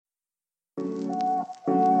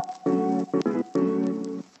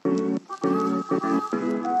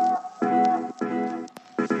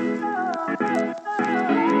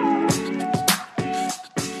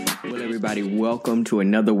Welcome to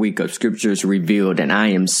another week of Scriptures Revealed, and I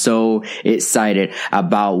am so excited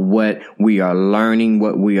about what we are learning,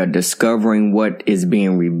 what we are discovering, what is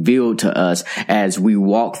being revealed to us as we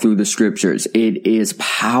walk through the Scriptures. It is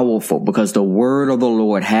powerful because the Word of the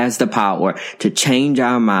Lord has the power to change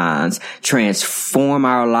our minds, transform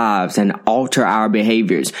our lives, and alter our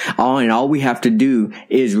behaviors. All we have to do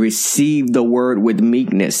is receive the Word with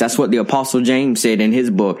meekness. That's what the Apostle James said in his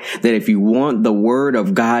book, that if you want the Word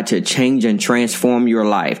of God to change and transform your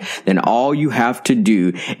life, then all you have to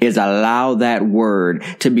do is allow that word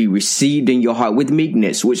to be received in your heart with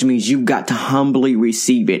meekness, which means you've got to humbly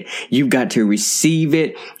receive it. You've got to receive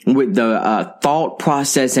it with the thought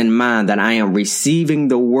process in mind that I am receiving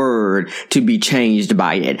the word to be changed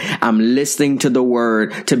by it. I'm listening to the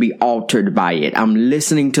word to be altered by it. I'm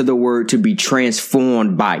listening to the word to be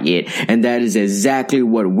transformed by it. And that is exactly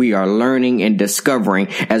what we are learning and discovering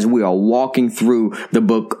as we are walking through the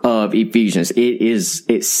book of Ephesians. It is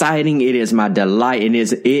exciting. It is my delight.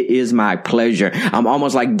 It is my pleasure. I'm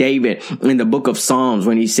almost like David in the book of Psalms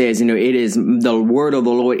when he says, it is the word of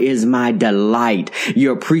the Lord is my delight.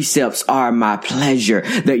 Your precepts are my pleasure.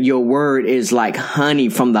 That your word is like honey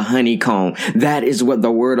from the honeycomb. That is what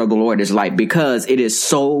the word of the Lord is like, because it is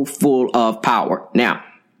so full of power. Now,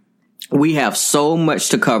 we have so much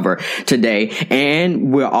to cover today,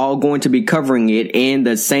 and we're all going to be covering it in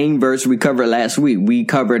the same verse we covered last week. We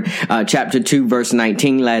covered chapter 2, verse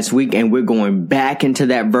 19 last week, and we're going back into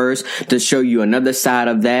that verse to show you another side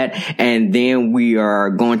of that, and then we are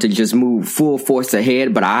going to just move full force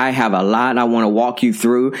ahead. But I have a lot I want to walk you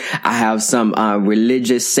through. I have some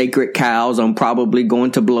religious sacred cows I'm probably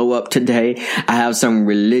going to blow up today. I have some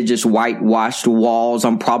religious whitewashed walls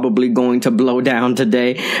I'm probably going to blow down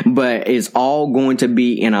today, but it's all going to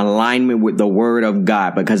be in alignment with the word of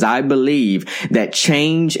God, because I believe that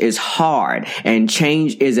change is hard and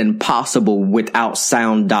change is impossible without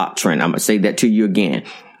sound doctrine. I'm going to say that to you again.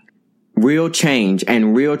 Real change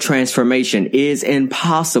and real transformation is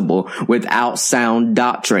impossible without sound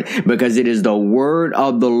doctrine, because it is the word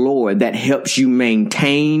of the Lord that helps you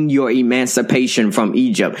maintain your emancipation from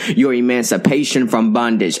Egypt, your emancipation from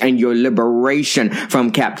bondage, and your liberation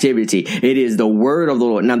from captivity. It is the word of the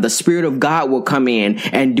Lord. Now, the Spirit of God will come in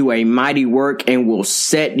and do a mighty work and will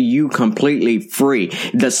set you completely free.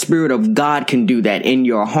 The Spirit of God can do that in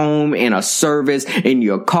your home, in a service, in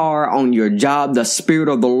your car, on your job. The Spirit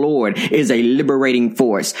of the Lord is a liberating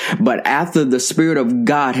force. But after the Spirit of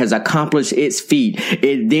God has accomplished its feat,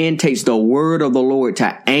 it then takes the word of the Lord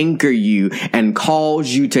to anchor you and cause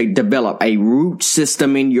you to develop a root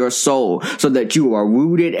system in your soul, so that you are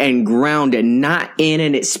rooted and grounded, not in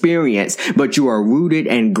an experience, but you are rooted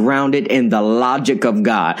and grounded in the logic of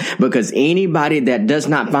God. Because anybody that does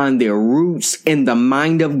not find their roots in the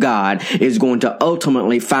mind of God is going to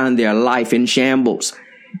ultimately find their life in shambles.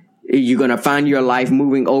 You're going to find your life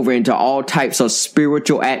moving over into all types of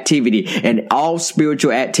spiritual activity, and all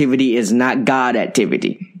spiritual activity is not God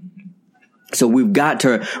activity. So we've got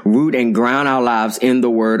to root and ground our lives in the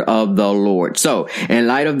word of the Lord. So in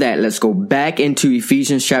light of that, let's go back into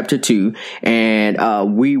Ephesians chapter 2.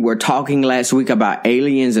 And we were talking last week about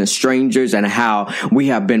aliens and strangers and how we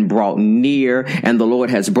have been brought near, and the Lord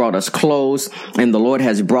has brought us close, and the Lord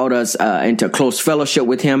has brought us into close fellowship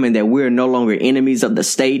with him, and that we're no longer enemies of the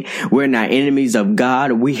state. We're not enemies of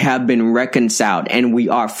God. We have been reconciled, and we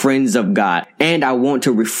are friends of God. And I want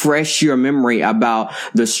to refresh your memory about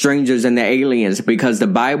the strangers and the aliens, because the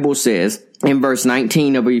Bible says in verse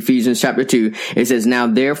 19 of Ephesians chapter 2, it says, "Now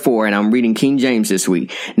therefore," and I'm reading King James this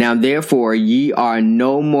week, "Now therefore ye are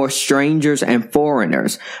no more strangers and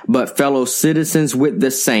foreigners, but fellow citizens with the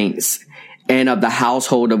saints and of the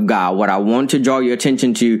household of God." What I want to draw your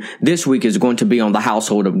attention to this week is going to be on the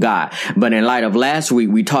household of God. But in light of last week,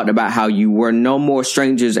 we talked about how you were no more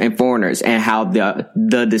strangers and foreigners, and how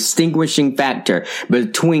the distinguishing factor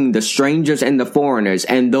between the strangers and the foreigners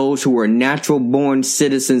and those who were natural born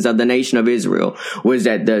citizens of the nation of Israel was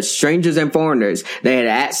that the strangers and foreigners, they had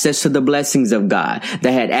access to the blessings of God.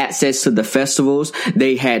 They had access to the festivals.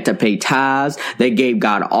 They had to pay tithes. They gave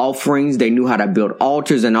God offerings. They knew how to build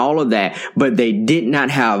altars and all of that. But they did not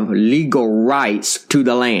have legal rights to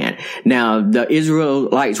the land. Now, the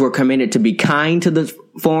Israelites were commanded to be kind to the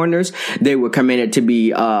foreigners. They were commanded to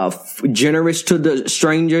be generous to the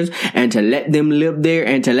strangers and to let them live there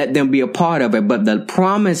and to let them be a part of it. But the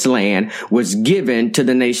promised land was given to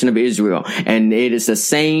the nation of Israel. And it is the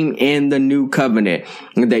same in the new covenant,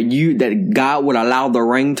 that God would allow the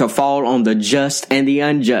rain to fall on the just and the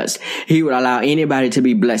unjust. He would allow anybody to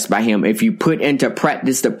be blessed by him. If you put into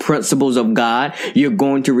practice the principles of God, you're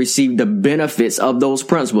going to receive the benefits of those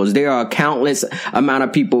principles. There are a countless amount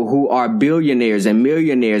of people who are billionaires and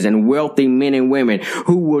millionaires and wealthy men and women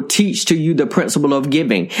who will teach to you the principle of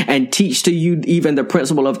giving and teach to you even the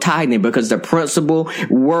principle of tithing, because the principle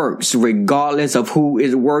works regardless of who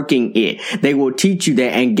is working it. They will teach you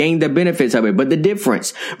that and gain the benefits of it. But the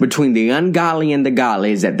difference between the ungodly and the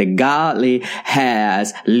godly is that the godly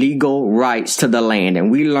has legal rights to the land.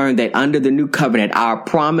 And we learned that under the new covenant, our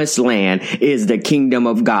promised land is the kingdom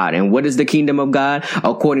of God. And what is the kingdom of God?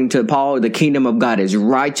 According to Paul, the kingdom of God is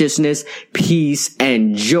righteousness, peace,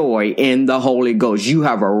 and joy in the Holy Ghost. You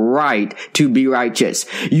have a right to be righteous.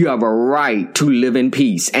 You have a right to live in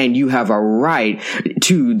peace, and you have a right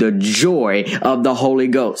to the joy of the Holy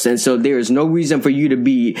Ghost. And so there is no reason for you to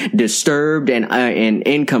be disturbed and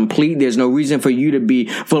incomplete. There's no reason for you to be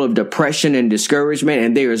full of depression and discouragement.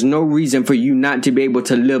 And there is no reason for you not to be able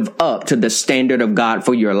to live up to the standard of God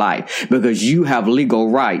for your life, because you have legal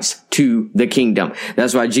rights to the kingdom.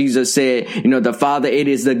 That's why Jesus said, it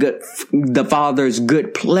is the Father's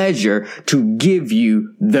good pleasure to give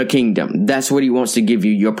you the kingdom. That's what he wants to give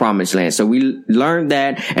you, your promised land. So we learned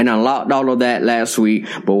that and unlocked all of that last week.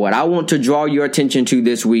 But what I want to draw your attention to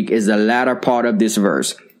this week is the latter part of this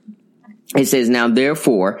verse. It says, now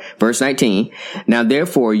therefore, verse 19, now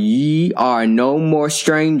therefore ye are no more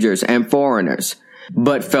strangers and foreigners,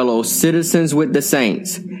 but fellow citizens with the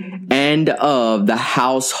saints and of the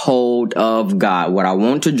household of God. What I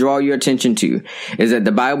want to draw your attention to is that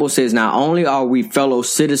the Bible says not only are we fellow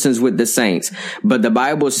citizens with the saints, but the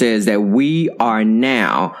Bible says that we are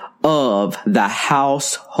now of the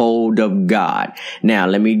household of God. Now,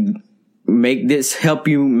 let me help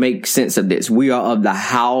you make sense of this. We are of the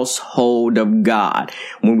household of God.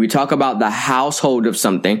 When we talk about the household of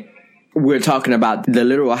something, we're talking about the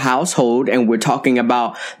literal household, and we're talking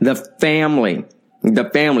about the family. The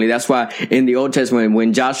family. That's why in the Old Testament,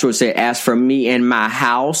 when Joshua said, as for me and my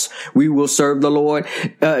house, we will serve the Lord.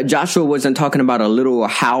 Joshua wasn't talking about a literal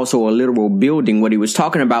house or a literal building. What he was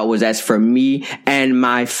talking about was, as for me and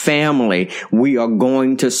my family, we are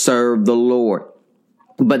going to serve the Lord.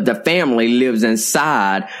 But the family lives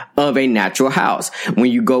inside of a natural house.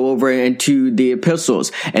 When you go over into the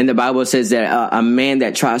epistles, and the Bible says that a man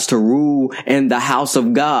that tries to rule in the house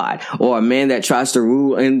of God, or a man that tries to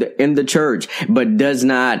rule in the church, but does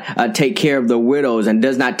not take care of the widows and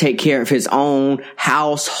does not take care of his own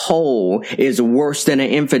household, is worse than an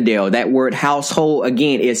infidel. That word household,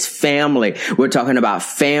 again, is family. We're talking about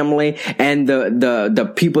family and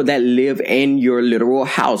the people that live in your literal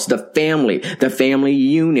house, the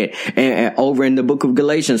family unit. And over in the book of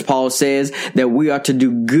Galatians, Paul says that we are to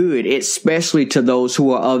do good, especially to those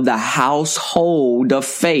who are of the household of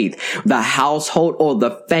faith, the household or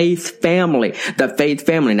the faith family,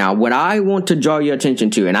 Now, what I want to draw your attention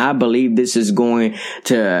to, and I believe this is going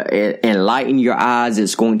to enlighten your eyes,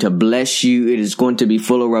 it's going to bless you, it is going to be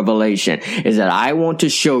full of revelation, is that I want to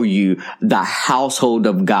show you the household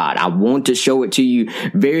of God. I want to show it to you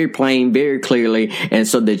very plain, very clearly, and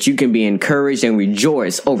so that you can be encouraged and rejoice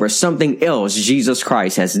over something else Jesus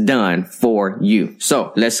Christ has done for you.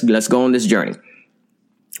 So let's go on this journey.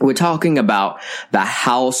 We're talking about the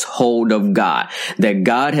household of God, that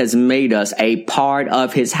God has made us a part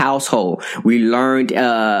of his household. We learned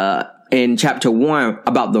in chapter 1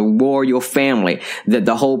 about the royal family, that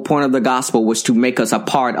the whole point of the gospel was to make us a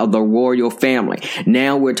part of the royal family.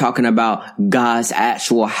 Now we're talking about God's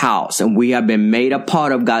actual house, and we have been made a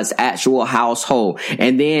part of God's actual household.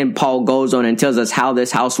 And then Paul goes on and tells us how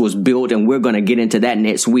this house was built, and we're going to get into that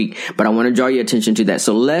next week. But I want to draw your attention to that.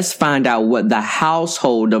 So let's find out what the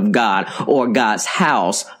household of God, or God's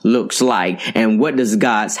house, looks like, and what does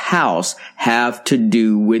God's house have to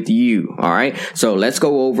do with you. All right. So let's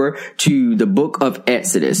go over to the book of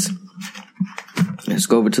Exodus. Let's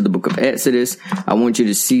go over to the book of Exodus. I want you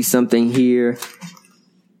to see something here.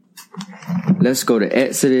 Let's go to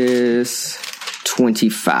Exodus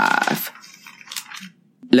 25.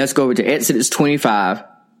 Let's go over to Exodus 25.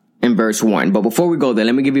 in verse 1. But before we go there,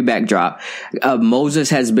 let me give you a backdrop. Moses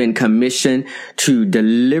has been commissioned to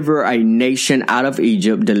deliver a nation out of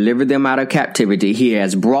Egypt, deliver them out of captivity. He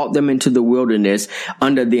has brought them into the wilderness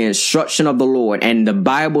under the instruction of the Lord. And the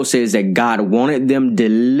Bible says that God wanted them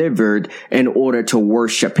delivered in order to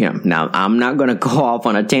worship him. Now, I'm not going to go off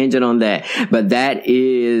on a tangent on that, but that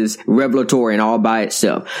is revelatory and all by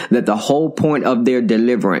itself. That the whole point of their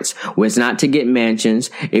deliverance was not to get mansions.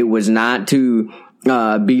 It was not to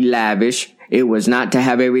be lavish. It was not to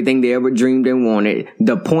have everything they ever dreamed and wanted.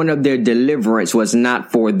 The point of their deliverance was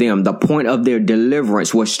not for them. The point of their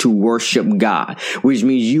deliverance was to worship God, which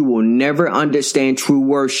means you will never understand true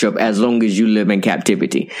worship as long as you live in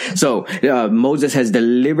captivity. So Moses has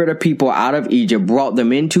delivered a people out of Egypt, brought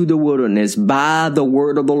them into the wilderness by the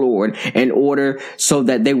word of the Lord in order so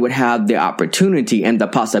that they would have the opportunity and the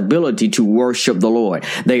possibility to worship the Lord.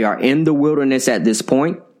 They are in the wilderness at this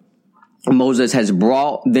point. Moses has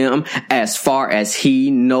brought them as far as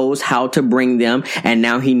he knows how to bring them, and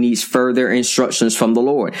now he needs further instructions from the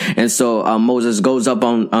Lord. And so Moses goes up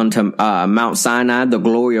onto Mount Sinai. The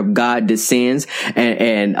glory of God descends,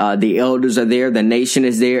 and the elders are there. The nation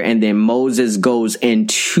is there, and then Moses goes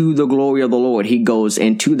into the glory of the Lord. He goes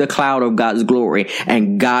into the cloud of God's glory,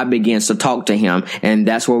 and God begins to talk to him, and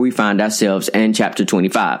that's where we find ourselves in chapter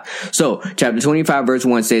 25. So chapter 25 verse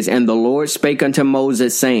 1 says, "And the Lord spake unto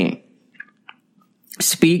Moses, saying,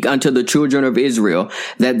 Speak unto the children of Israel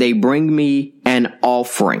that they bring me an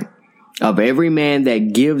offering. Of every man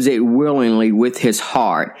that gives it willingly with his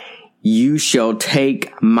heart, you shall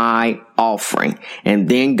take my offering." And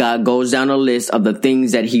then God goes down a list of the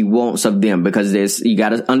things that he wants of them, because you got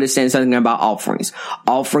to understand something about offerings.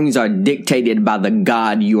 Offerings are dictated by the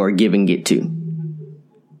God you are giving it to.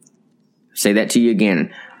 Say that to you again.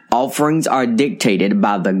 Offerings are dictated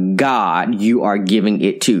by the God you are giving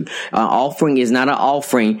it to. An offering is not an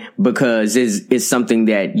offering because it's something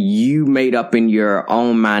that you made up in your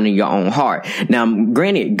own mind and your own heart. Now,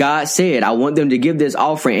 granted, God said, I want them to give this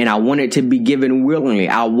offering and I want it to be given willingly.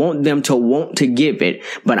 I want them to want to give it,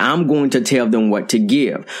 but I'm going to tell them what to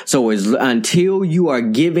give. So until you are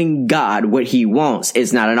giving God what he wants,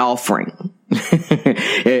 it's not an offering.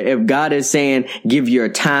 If God is saying give your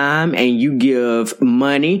time and you give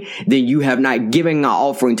money, then you have not given an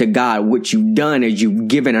offering to God. What you've done is you've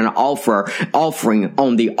given an offering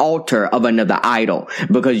on the altar of another idol,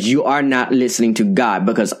 because you are not listening to God,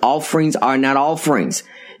 because offerings are not offerings.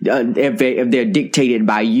 If they're dictated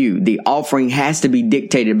by you, the offering has to be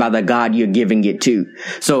dictated by the God you're giving it to.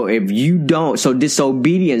 So if you don't, so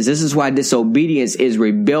disobedience, this is why disobedience is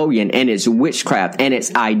rebellion, and it's witchcraft, and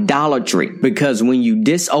it's idolatry. Because when you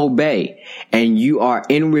disobey and you are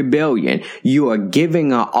in rebellion, you are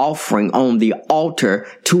giving an offering on the altar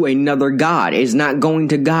to another God. It's not going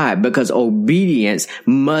to God, because obedience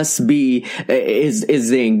must be, is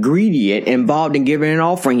the ingredient involved in giving an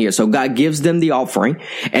offering here. So God gives them the offering.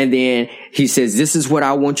 And then he says, this is what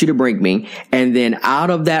I want you to bring me. And then out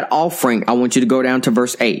of that offering, I want you to go down to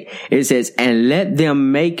verse 8. It says, and let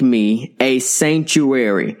them make me a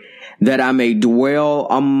sanctuary that I may dwell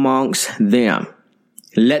amongst them.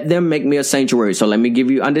 Let them make me a sanctuary. So let me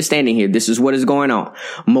give you understanding here. This is what is going on.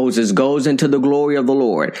 Moses goes into the glory of the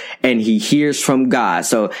Lord and he hears from God.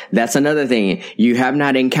 So that's another thing. You have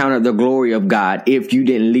not encountered the glory of God if you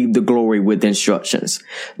didn't leave the glory with instructions.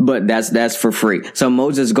 But that's for free. So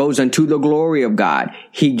Moses goes into the glory of God.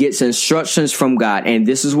 He gets instructions from God. And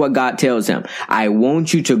this is what God tells him. I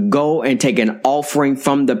want you to go and take an offering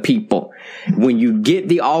from the people. When you get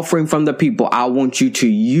the offering from the people, I want you to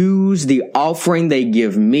use the offering they give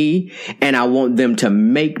me, and I want them to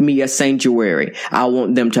make me a sanctuary. I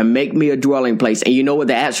want them to make me a dwelling place. And you know what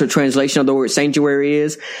the actual translation of the word sanctuary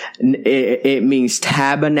is? It means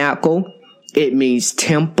tabernacle. It means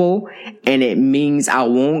temple, and it means I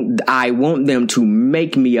want them to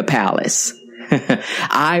make me a palace.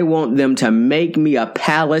 I want them to make me a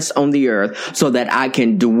palace on the earth so that I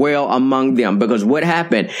can dwell among them. Because what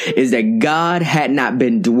happened is that God had not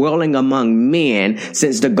been dwelling among men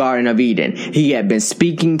since the Garden of Eden. He had been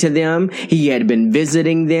speaking to them. He had been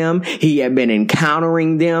visiting them. He had been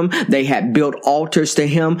encountering them. They had built altars to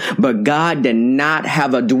him, but God did not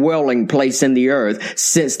have a dwelling place in the earth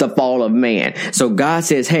since the fall of man. So God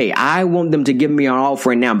says, hey, I want them to give me an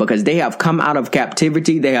offering now, because they have come out of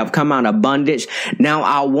captivity. They have come out of bondage. Now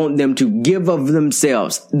I want them to give of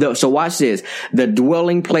themselves. So watch this. The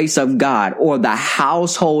dwelling place of God, or the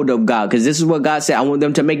household of God. Because this is what God said. I want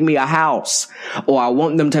them to make me a house, or I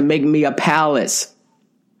want them to make me a palace.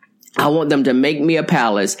 I want them to make me a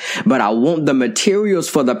palace, but I want the materials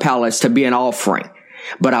for the palace to be an offering.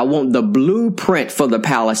 But I want the blueprint for the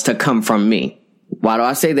palace to come from me. Why do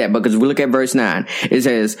I say that? Because we look at verse 9. It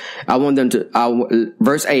says,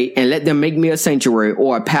 verse 8, and let them make me a sanctuary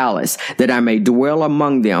or a palace that I may dwell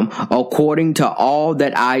among them according to all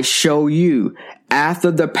that I show you,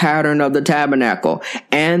 after the pattern of the tabernacle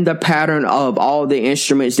and the pattern of all the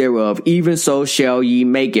instruments thereof, even so shall ye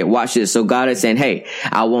make it. Watch this. So God is saying, hey,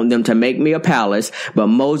 I want them to make me a palace, but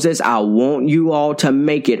Moses, I want you all to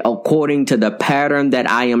make it according to the pattern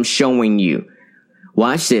that I am showing you.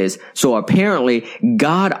 Watch this. So apparently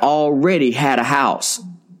God already had a house.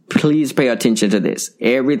 Please pay attention to this.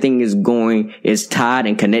 Everything is tied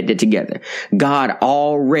and connected together. God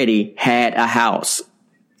already had a house.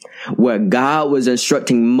 What God was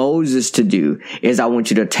instructing Moses to do is, I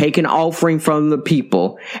want you to take an offering from the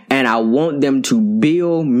people, and I want them to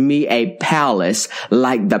build me a palace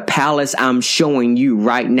like the palace I'm showing you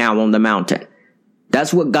right now on the mountain.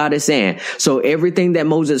 That's what God is saying. So everything that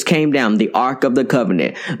Moses came down, the Ark of the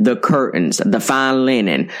Covenant, the curtains, the fine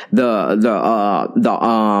linen, the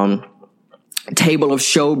table of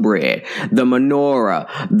showbread, the menorah,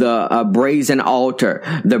 the brazen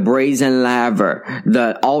altar, the brazen laver,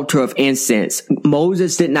 the altar of incense.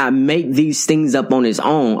 Moses did not make these things up on his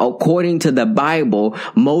own. According to the Bible,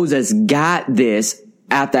 Moses got this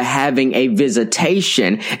after having a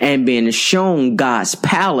visitation and being shown God's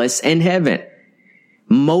palace in heaven.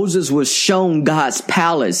 Moses was shown God's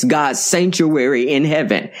palace, God's sanctuary in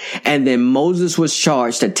heaven. And then Moses was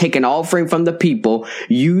charged to take an offering from the people,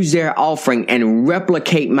 use their offering, and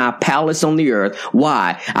replicate my palace on the earth.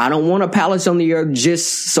 Why? I don't want a palace on the earth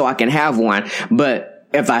just so I can have one, but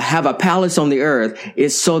if I have a palace on the earth,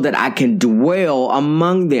 it's so that I can dwell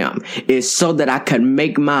among them. It's so that I can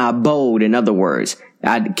make my abode, in other words.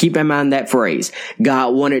 Keep in mind that phrase.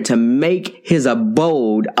 God wanted to make his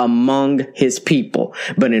abode among his people.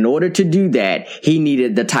 But in order to do that, he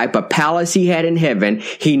needed the type of palace he had in heaven.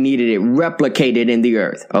 He needed it replicated in the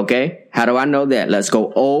earth. Okay? How do I know that? Let's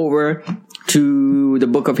go over to the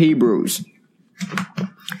book of Hebrews.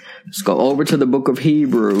 Let's go over to the book of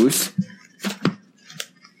Hebrews.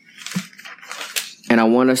 And I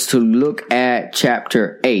want us to look at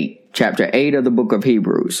chapter 8. Chapter 8 of the book of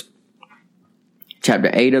Hebrews.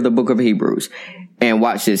 Chapter 8 of the book of Hebrews. And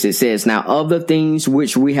watch this. It says, now of the things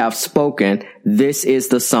which we have spoken, this is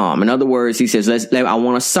the sum. In other words, he says, I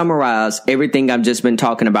want to summarize everything I've just been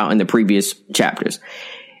talking about in the previous chapters.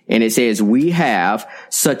 And it says, we have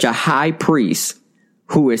such a high priest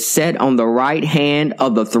who is set on the right hand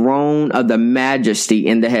of the throne of the majesty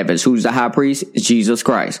in the heavens. Who's the high priest? Jesus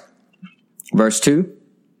Christ. Verse 2.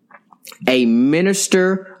 A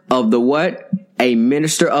minister of the what? A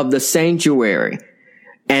minister of the sanctuary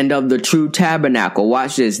and of the true tabernacle.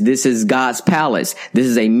 Watch this. This is God's palace. This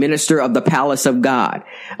is a minister of the palace of God,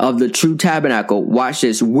 of the true tabernacle. Watch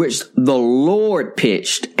this, which the Lord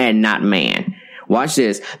pitched and not man. Watch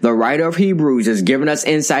this. The writer of Hebrews is giving us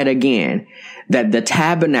insight again that the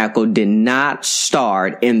tabernacle did not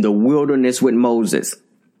start in the wilderness with Moses.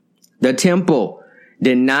 The temple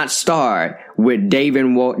did not start with David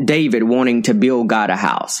wanting to build God a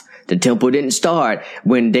house. The temple didn't start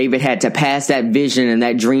when David had to pass that vision and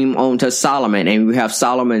that dream on to Solomon, and we have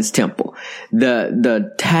Solomon's temple.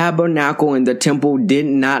 The tabernacle and the temple did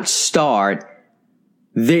not start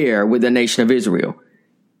there with the nation of Israel.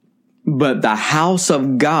 But the house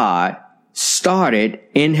of God started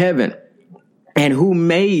in heaven. And who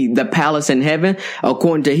made the palace in heaven?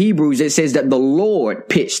 According to Hebrews, it says that the Lord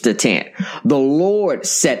pitched the tent. The Lord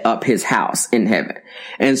set up his house in heaven.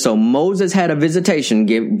 And so Moses had a visitation,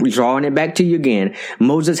 drawing it back to you again.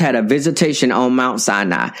 Moses had a visitation on Mount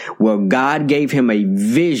Sinai where God gave him a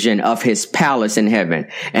vision of his palace in heaven.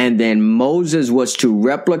 And then Moses was to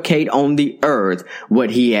replicate on the earth what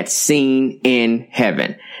he had seen in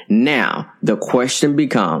heaven. Now, the question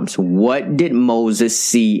becomes, what did Moses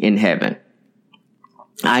see in heaven?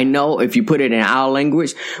 I know if you put it in our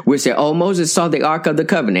language, we say, oh, Moses saw the Ark of the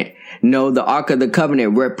Covenant. No, the Ark of the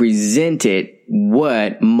Covenant represented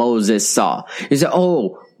what Moses saw. You say,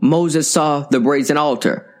 oh, Moses saw the brazen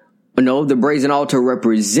altar. No, the brazen altar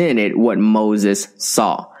represented what Moses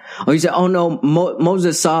saw. Or you say, oh no,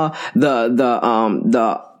 Moses saw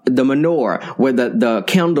the menorah, where the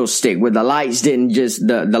candlestick, where the lights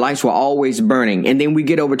the lights were always burning. And then we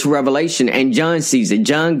get over to Revelation and John sees it.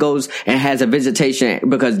 John goes and has a visitation,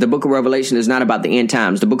 because the book of Revelation is not about the end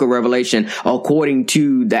times. The book of Revelation, according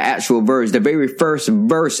to the actual verse, the very first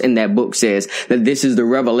verse in that book says that this is the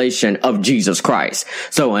revelation of Jesus Christ.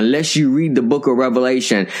 So unless you read the book of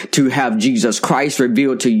Revelation to have Jesus Christ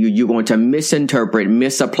revealed to you, you're going to misinterpret,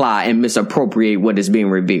 misapply, and misappropriate what is being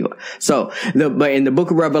revealed. So, but in the book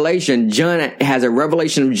of Revelation, revelation. John has a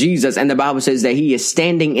revelation of Jesus, and the Bible says that he is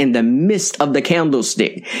standing in the midst of the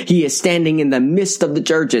candlestick. He is standing in the midst of the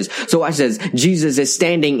churches. So it says Jesus is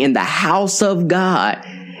standing in the house of God.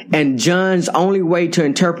 And John's only way to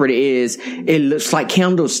interpret it is, it looks like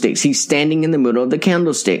candlesticks. He's standing in the middle of the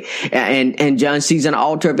candlestick. And John sees an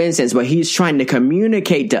altar of incense, but he's trying to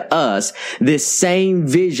communicate to us this same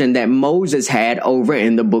vision that Moses had over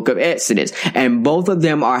in the book of Exodus. And both of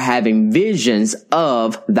them are having visions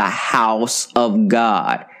of the house of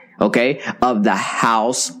God. Okay? Of the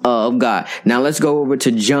house of God. Now let's go over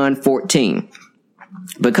to John 14.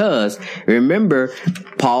 Because remember,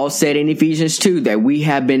 Paul said in Ephesians 2 that we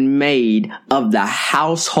have been made of the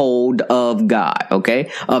household of God.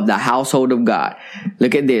 Okay. Of the household of God.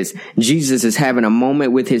 Look at this. Jesus is having a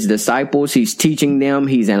moment with his disciples. He's teaching them.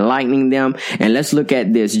 He's enlightening them. And let's look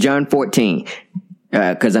at this. John 14.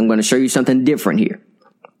 Cause I'm going to show you something different here.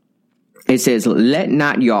 It says, let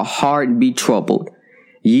not your heart be troubled.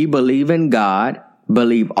 Ye believe in God,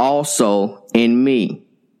 believe also in me.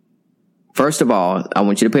 First of all, I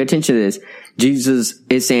want you to pay attention to this. Jesus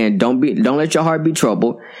is saying, don't let your heart be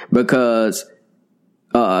troubled, because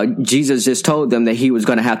Jesus just told them that he was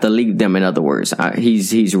going to have to leave them. In other words,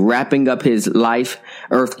 he's wrapping up his life,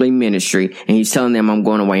 earthly ministry, and he's telling them, I'm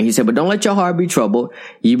going away. He said, but don't let your heart be troubled.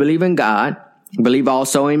 You believe in God, believe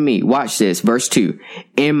also in me. Watch this. Verse 2.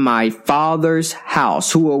 In my Father's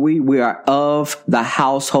house. Who are we? We are of the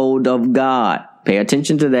household of God. Pay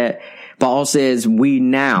attention to that. Paul says we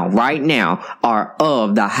now, right now, are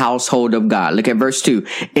of the household of God. Look at verse 2.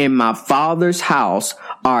 In my Father's house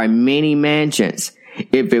are many mansions.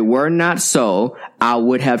 If it were not so, I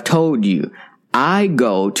would have told you. I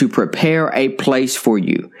go to prepare a place for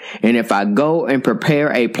you. And if I go and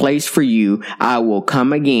prepare a place for you, I will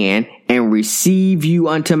come again and receive you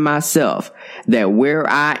unto myself, that where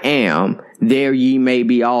I am, there ye may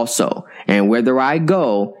be also. And whither I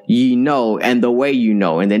go, ye know, and the way you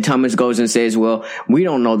know. And then Thomas goes and says, well, we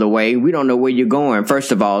don't know the way. We don't know where you're going,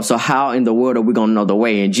 first of all. So how in the world are we going to know the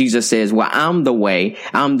way? And Jesus says, well, I'm the way,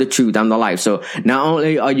 I'm the truth, I'm the life. So not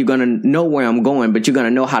only are you going to know where I'm going, but you're going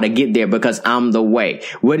to know how to get there, because I'm the way.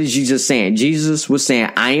 What is Jesus saying? Jesus was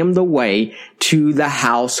saying, I am the way to the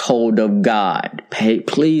household of God.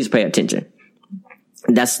 Please pay attention.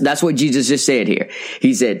 That's what Jesus just said here.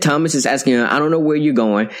 He said, Thomas is asking him, I don't know where you're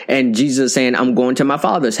going. And Jesus is saying, I'm going to my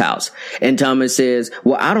Father's house. And Thomas says,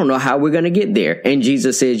 well, I don't know how we're going to get there. And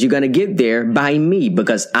Jesus says, you're going to get there by me,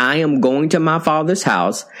 because I am going to my Father's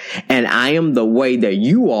house, and I am the way that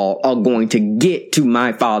you all are going to get to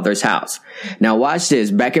my Father's house. Now watch this.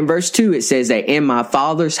 Back in verse 2, it says that in my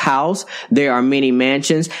Father's house, there are many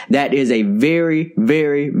mansions. That is a very,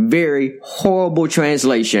 very, very horrible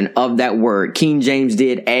translation of that word. King James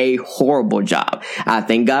did a horrible job. I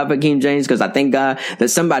thank God for King James, because I thank God that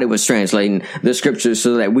somebody was translating the scriptures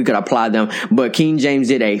so that we could apply them. But King James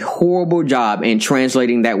did a horrible job in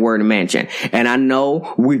translating that word mansion. And I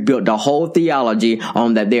know we built the whole theology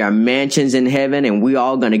on that there are mansions in heaven, and we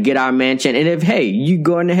all going to get our mansion. And if, hey, you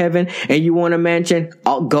go into heaven and you want a mansion,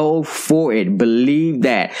 I'll go for it. Believe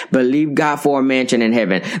that. Believe God for a mansion in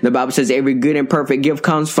heaven. The Bible says every good and perfect gift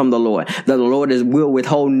comes from the Lord. That the Lord will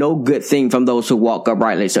withhold no good thing from those who walk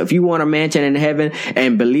uprightly. So if you want a mansion in heaven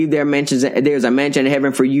and believe there's a mansion in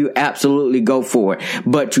heaven for you, absolutely go for it.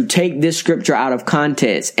 But to take this scripture out of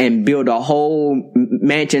context and build a whole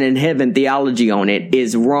mansion in heaven theology on it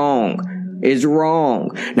is wrong. Is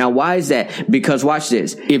wrong. Now, why is that? Because watch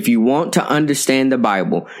this. If you want to understand the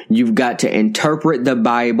Bible, you've got to interpret the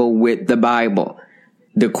Bible with the Bible.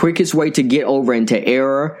 The quickest way to get over into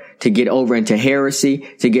error, to get over into heresy,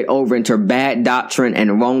 to get over into bad doctrine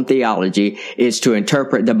and wrong theology is to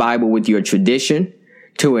interpret the Bible with your tradition,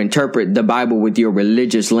 to interpret the Bible with your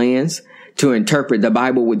religious lens, to interpret the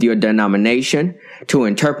Bible with your denomination, to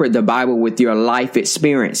interpret the Bible with your life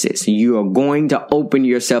experiences. You are going to open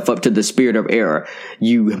yourself up to the spirit of error.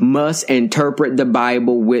 You must interpret the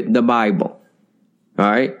Bible with the Bible. All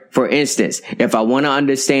right. For instance, if I want to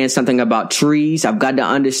understand something about trees, I've got to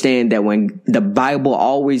understand that when the Bible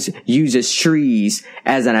always uses trees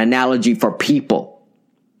as an analogy for people.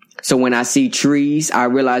 So when I see trees, I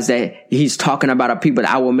realize that he's talking about a people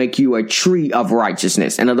that I will make you a tree of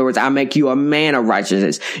righteousness. In other words, I make you a man of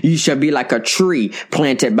righteousness. You shall be like a tree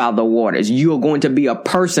planted by the waters. You are going to be a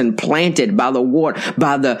person planted by the water,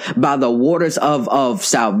 by the waters of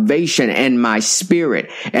salvation and my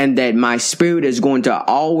spirit. And that my spirit is going to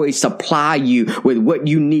always supply you with what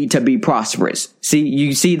you need to be prosperous. See,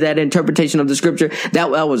 you see that interpretation of the scripture?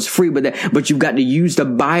 That was free, but you've got to use the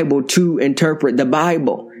Bible to interpret the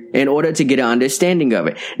Bible. in order to get an understanding of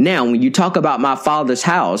it. Now, when you talk about my Father's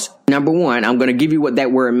house, number one, I'm going to give you what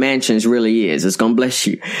that word mansions really is. It's going to bless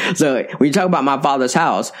you. So when you talk about my Father's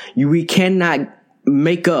house, we cannot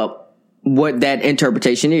make up what that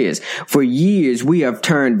interpretation is. For years, we have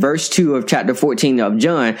turned verse 2 of chapter 14 of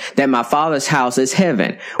John, that my Father's house is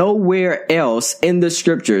heaven. Nowhere else in the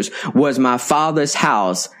scriptures was my Father's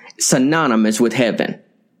house synonymous with heaven.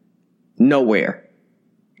 Nowhere.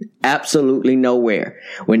 Absolutely nowhere.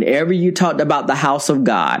 Whenever you talked about the house of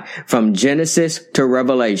God, from Genesis to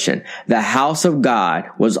Revelation, the house of God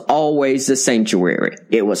was always the sanctuary.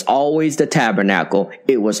 It was always the tabernacle.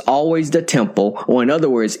 It was always the temple. Or in other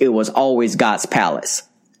words, it was always God's palace.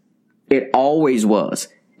 It always was.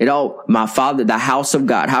 My Father, the house of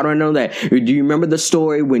God. How do I know that? Do you remember the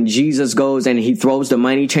story when Jesus goes and he throws the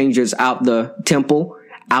money changers out the temple?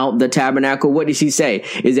 Out the tabernacle? What does he say?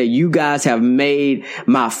 Is that you guys have made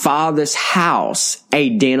my Father's house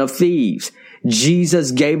a den of thieves.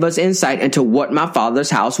 Jesus gave us insight into what my Father's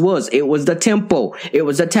house was. It was the temple. It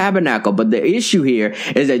was the tabernacle. But the issue here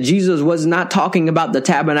is that Jesus was not talking about the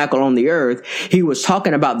tabernacle on the earth. He was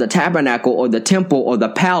talking about the tabernacle or the temple or the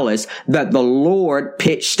palace that the Lord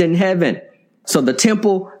pitched in heaven. So the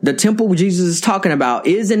temple Jesus is talking about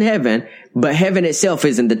is in heaven, but heaven itself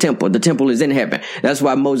isn't the temple. The temple is in heaven. That's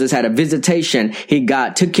why Moses had a visitation.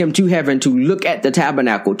 God took him to heaven to look at the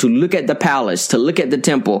tabernacle, to look at the palace, to look at the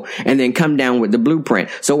temple, and then come down with the blueprint.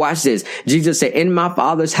 So watch this. Jesus said, in my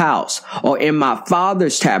Father's house, or in my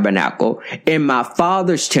Father's tabernacle, in my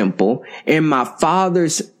Father's temple, in my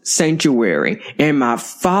Father's sanctuary, in my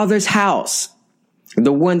Father's house,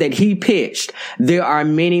 the one that he pitched, there are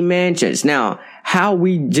many mansions. Now, how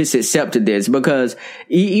we just accepted this, because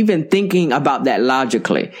even thinking about that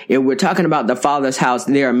logically, if we're talking about the Father's house,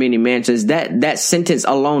 there are many mansions, that sentence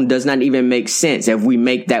alone does not even make sense if we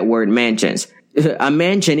make that word mansions. A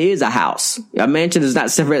mansion is a house. A mansion is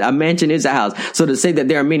not separate. A mansion is a house. So to say that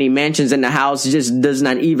there are many mansions in the house just does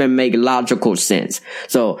not even make logical sense.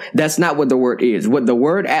 So that's not what the word is. What the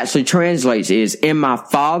word actually translates is, in my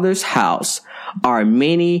Father's house are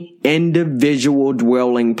many individual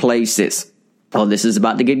dwelling places. Oh, this is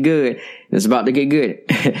about to get good. This is about to get good.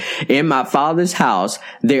 In my Father's house,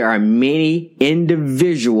 there are many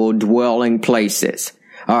individual dwelling places.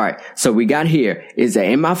 All right. So we got here is that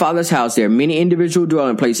in my Father's house, there are many individual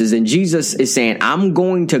dwelling places. And Jesus is saying, I'm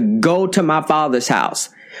going to go to my Father's house.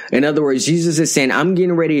 In other words, Jesus is saying, I'm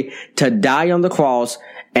getting ready to die on the cross,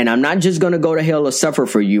 and I'm not just going to go to hell or suffer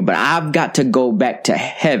for you, but I've got to go back to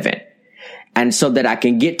heaven. And so that I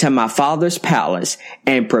can get to my Father's palace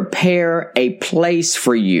and prepare a place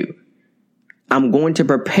for you. I'm going to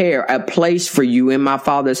prepare a place for you in my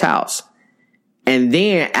Father's house. And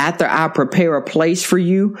then after I prepare a place for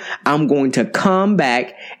you, I'm going to come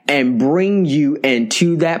back and bring you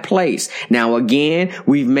into that place. Now, again,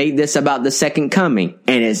 we've made this about the second coming,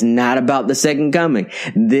 and it's not about the second coming.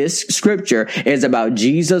 This scripture is about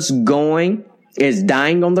Jesus dying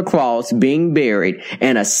on the cross, being buried,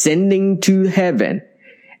 and ascending to heaven,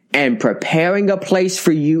 and preparing a place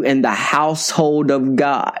for you in the household of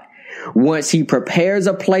God. Once he prepares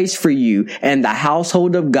a place for you in the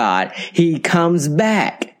household of God, he comes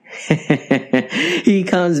back. He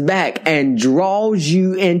comes back and draws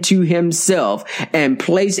you into himself and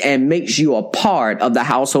makes you a part of the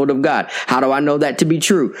household of God. How do I know that to be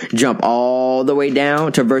true? Jump all the way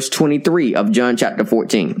down to verse 23 of John chapter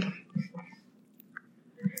 14.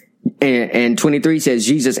 And 23 says,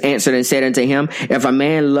 Jesus answered and said unto him, if a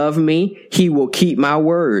man love me, he will keep my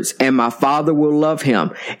words, and my Father will love him,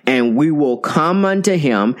 and we will come unto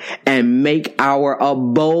him and make our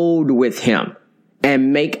abode with him.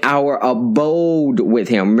 Remember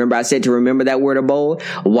I said to remember that word abode?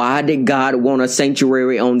 Why did God want a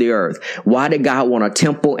sanctuary on the earth? Why did God want a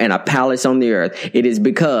temple and a palace on the earth? It is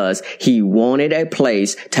because he wanted a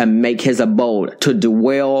place to make his abode, to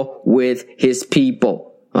dwell with his people.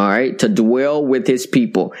 All right, to dwell with his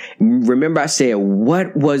people. Remember I said,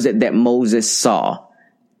 what was it that Moses saw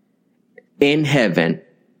in heaven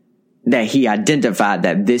that he identified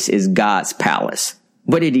that this is God's palace?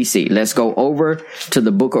 What did he see? Let's go over to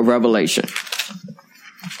the book of Revelation.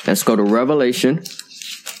 Let's go to Revelation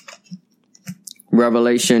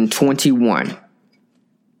 21.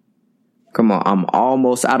 Come on, I'm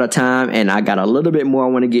almost out of time, and I got a little bit more I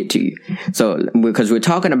want to get to you. So, because we're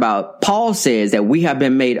talking about, Paul says that we have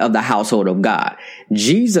been made of the household of God.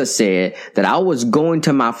 Jesus said that I was going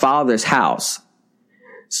to my Father's house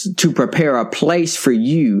to prepare a place for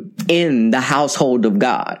you in the household of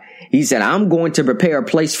God. He said, I'm going to prepare a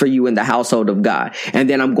place for you in the household of God. And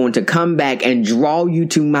then I'm going to come back and draw you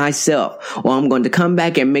to myself. Or I'm going to come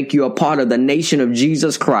back and make you a part of the nation of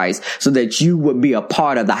Jesus Christ so that you would be a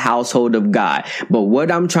part of the household of God. But what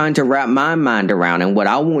I'm trying to wrap my mind around, and what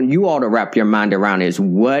I want you all to wrap your mind around, is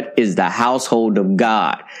what is the household of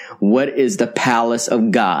God? What is the palace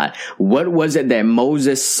of God? What was it that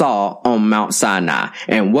Moses saw on Mount Sinai?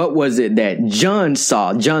 And what was it that John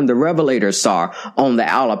saw, John the Revelator saw on the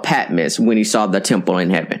Isle of Patmos when he saw the temple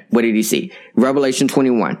in heaven? What did he see? Revelation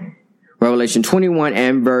 21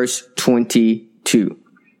 and verse 22.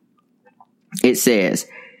 It says,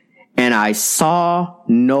 and I saw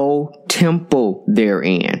no temple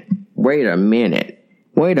therein. Wait a minute.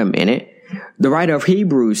 The writer of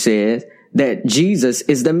Hebrews says that Jesus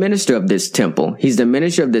is the minister of this temple. He's the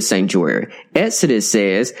minister of this sanctuary. Exodus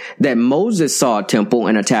says that Moses saw a temple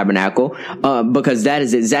and a tabernacle, because that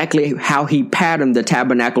is exactly how he patterned the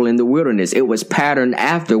tabernacle in the wilderness. It was patterned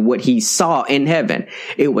after what he saw in heaven.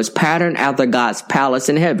 It was patterned after God's palace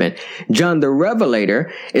in heaven. John the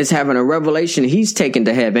Revelator is having a revelation. He's taken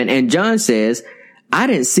to heaven, and John says, I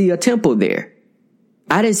didn't see a temple there.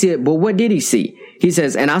 I didn't see it, but what did he see? He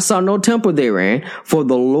says, and I saw no temple therein, for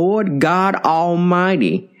the Lord God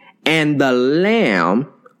Almighty and the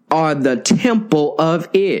Lamb are the temple of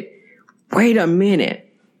it. Wait a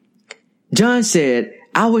minute. John said,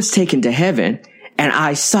 I was taken to heaven and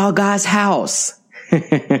I saw God's house.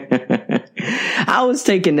 I was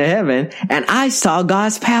taken to heaven and I saw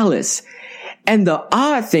God's palace. And the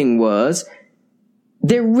odd thing was,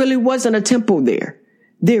 there really wasn't a temple there.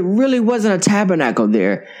 There really wasn't a tabernacle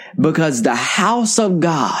there, because the house of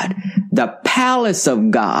God, the palace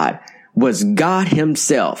of God, was God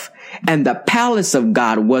himself. And the palace of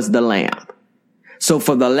God was the Lamb. So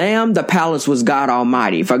for the Lamb, the palace was God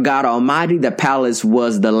Almighty. For God Almighty, the palace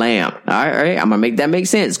was the Lamb. All right. I'm going to make that make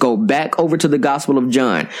sense. Go back over to the Gospel of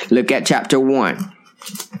John. Look at chapter 1.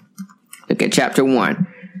 Look at chapter 1.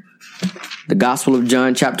 The Gospel of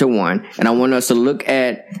John, chapter 1. And I want us to look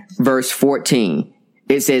at verse 14.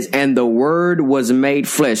 It says, and the Word was made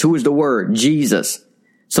flesh. Who is the Word? Jesus.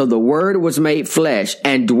 So the Word was made flesh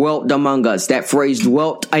and dwelt among us. That phrase,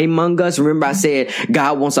 dwelt among us. Remember I said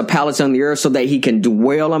God wants a palace on the earth so that he can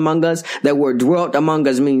dwell among us. That word dwelt among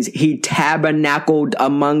us means he tabernacled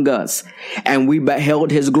among us. And we beheld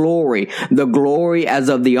his glory, the glory as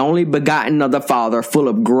of the only begotten of the Father, full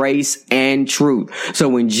of grace and truth. So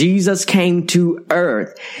when Jesus came to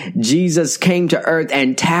earth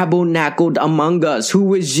and tabernacled among us. Who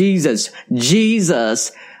was Jesus?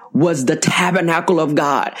 Jesus was the tabernacle of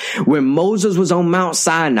God. When Moses was on Mount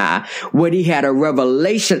Sinai, what he had a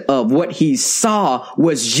revelation of, what he saw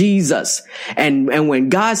was Jesus. And when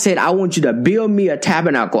God said, I want you to build me a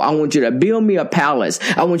tabernacle, I want you to build me a palace,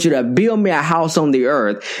 I want you to build me a house on the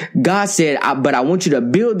earth, God said, but I want you to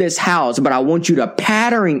build this house, but I want you to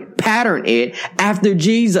pattern it after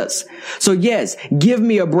Jesus. So yes, give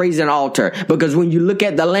me a brazen altar, because when you look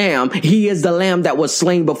at the Lamb, he is the Lamb that was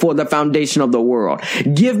slain before the foundation of the world.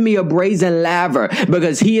 Give me a brazen laver,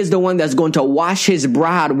 because he is the one that's going to wash his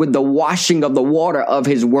bride with the washing of the water of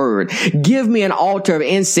his word. Give me an altar of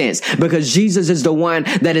incense, because Jesus is the one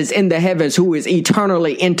that is in the heavens, who is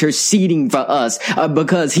eternally interceding for us,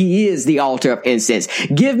 because he is the altar of incense.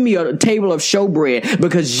 Give me a table of showbread,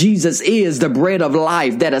 because Jesus is the bread of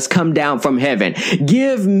life that has come down from heaven.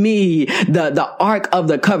 Give me the ark of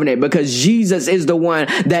the covenant, because Jesus is the one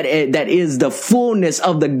that is the fullness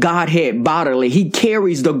of the Godhead bodily. He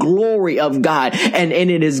carries the glory of God, and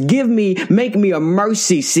it is make me a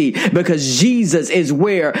mercy seat, because Jesus is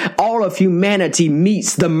where all of humanity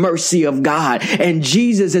meets the mercy of God, and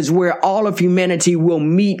Jesus is where all of humanity will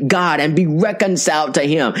meet God and be reconciled to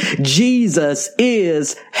him. Jesus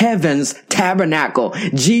is heaven's tabernacle.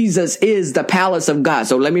 Jesus is the palace of God.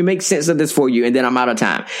 So let me make sense of this for you, and then I'm out of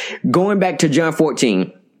time. Going back to John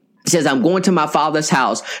 14. It says, I'm going to my Father's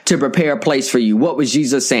house to prepare a place for you. What was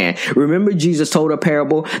Jesus saying? Remember, Jesus told a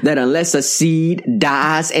parable that unless a seed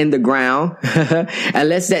dies in the ground,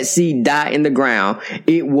 unless that seed die in the ground,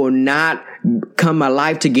 it will not come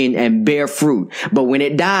alive again and bear fruit. But when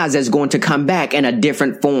it dies, it's going to come back in a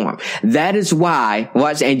different form. That is why,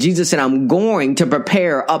 and Jesus said, I'm going to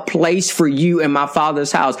prepare a place for you in my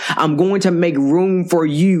Father's house. I'm going to make room for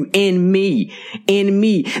you in me.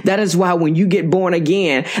 That is why when you get born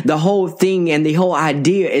again, the whole thing and the whole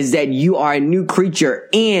idea is that you are a new creature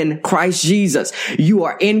in Christ Jesus. You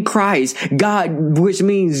are in Christ, God, which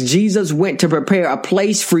means Jesus went to prepare a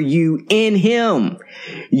place for you in him.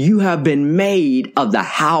 You have been made of the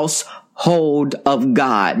house household of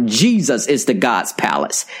God. Jesus is the God's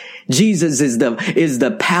palace. Jesus is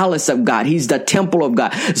the palace of God. He's the temple of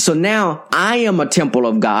God. So now I am a temple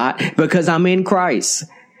of God because I'm in Christ.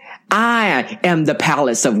 I am the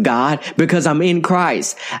palace of God because I'm in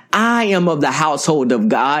Christ. I am of the household of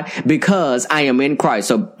God because I am in Christ.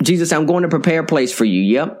 So Jesus, I'm going to prepare a place for you.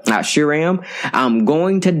 Yep, I sure am. I'm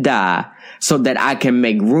going to die so that I can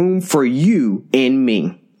make room for you in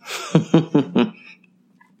me.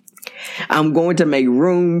 I'm going to make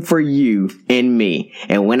room for you in me.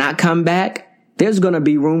 And when I come back, there's going to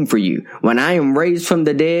be room for you. When I am raised from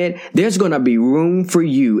the dead, there's going to be room for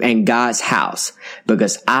you in God's house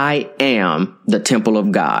because I am the temple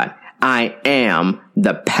of God. I am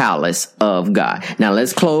the palace of God. Now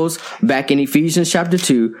let's close back in Ephesians chapter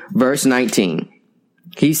 2, verse 19.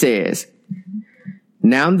 He says,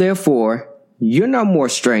 now therefore, you're no more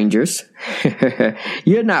strangers.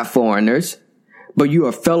 You're not foreigners, but you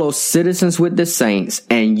are fellow citizens with the saints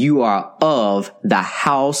and you are of the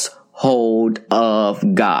household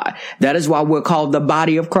of God. That is why we're called the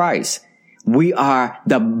body of Christ. We are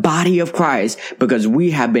the body of Christ because we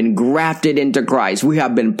have been grafted into Christ. We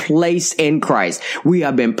have been placed in Christ. We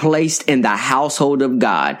have been placed in the household of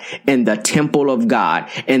God, in the temple of God,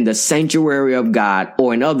 in the sanctuary of God,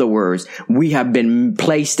 or in other words, we have been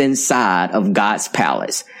placed inside of God's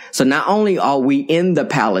palace. So not only are we in the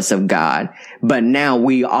palace of God, but now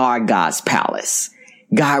we are God's palace.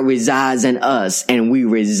 God resides in us and we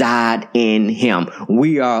reside in him.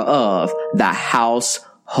 We are of the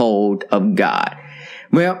household of God.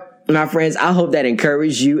 Well, my friends, I hope that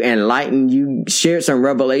encouraged you, enlightened you, shared some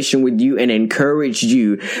revelation with you, and encouraged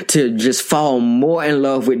you to just fall more in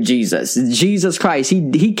love with Jesus. Jesus Christ,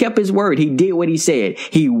 he kept his word. He did what he said.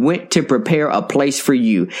 He went to prepare a place for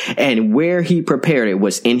you, and where he prepared it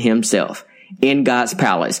was in himself, in God's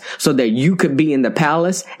palace, so that you could be in the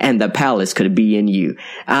palace and the palace could be in you.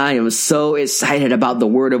 I am so excited about the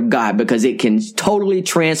word of God because it can totally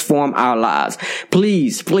transform our lives.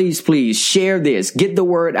 Please, please, please share this. Get the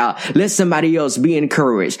word out. Let somebody else be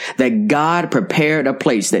encouraged that God prepared a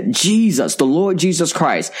place, that Jesus, the Lord Jesus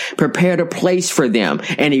Christ, prepared a place for them,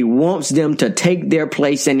 and he wants them to take their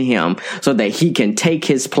place in him so that he can take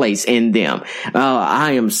his place in them.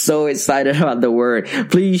 I am so excited about the word.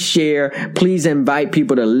 Please share. Please invite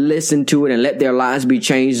people to listen to it and let their lives be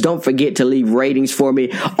changed. Don't forget to leave ratings for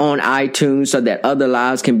me on iTunes so that other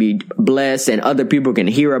lives can be blessed and other people can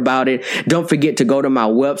hear about it. Don't forget to go to my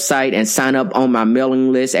website and sign up on my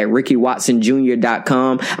mailing list at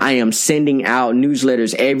RickyWatsonJr.com. I am sending out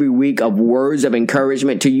newsletters every week of words of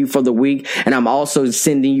encouragement to you for the week. And I'm also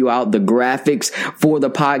sending you out the graphics for the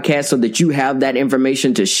podcast so that you have that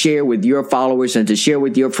information to share with your followers and to share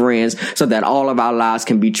with your friends so that all of our lives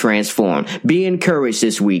can be transformed. Be encouraged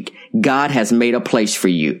this week. God has made a place for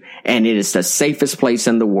you, and it is the safest place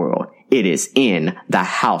in the world. It is in the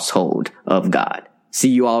household of God. See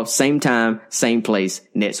you all same time, same place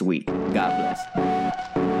next week. God bless.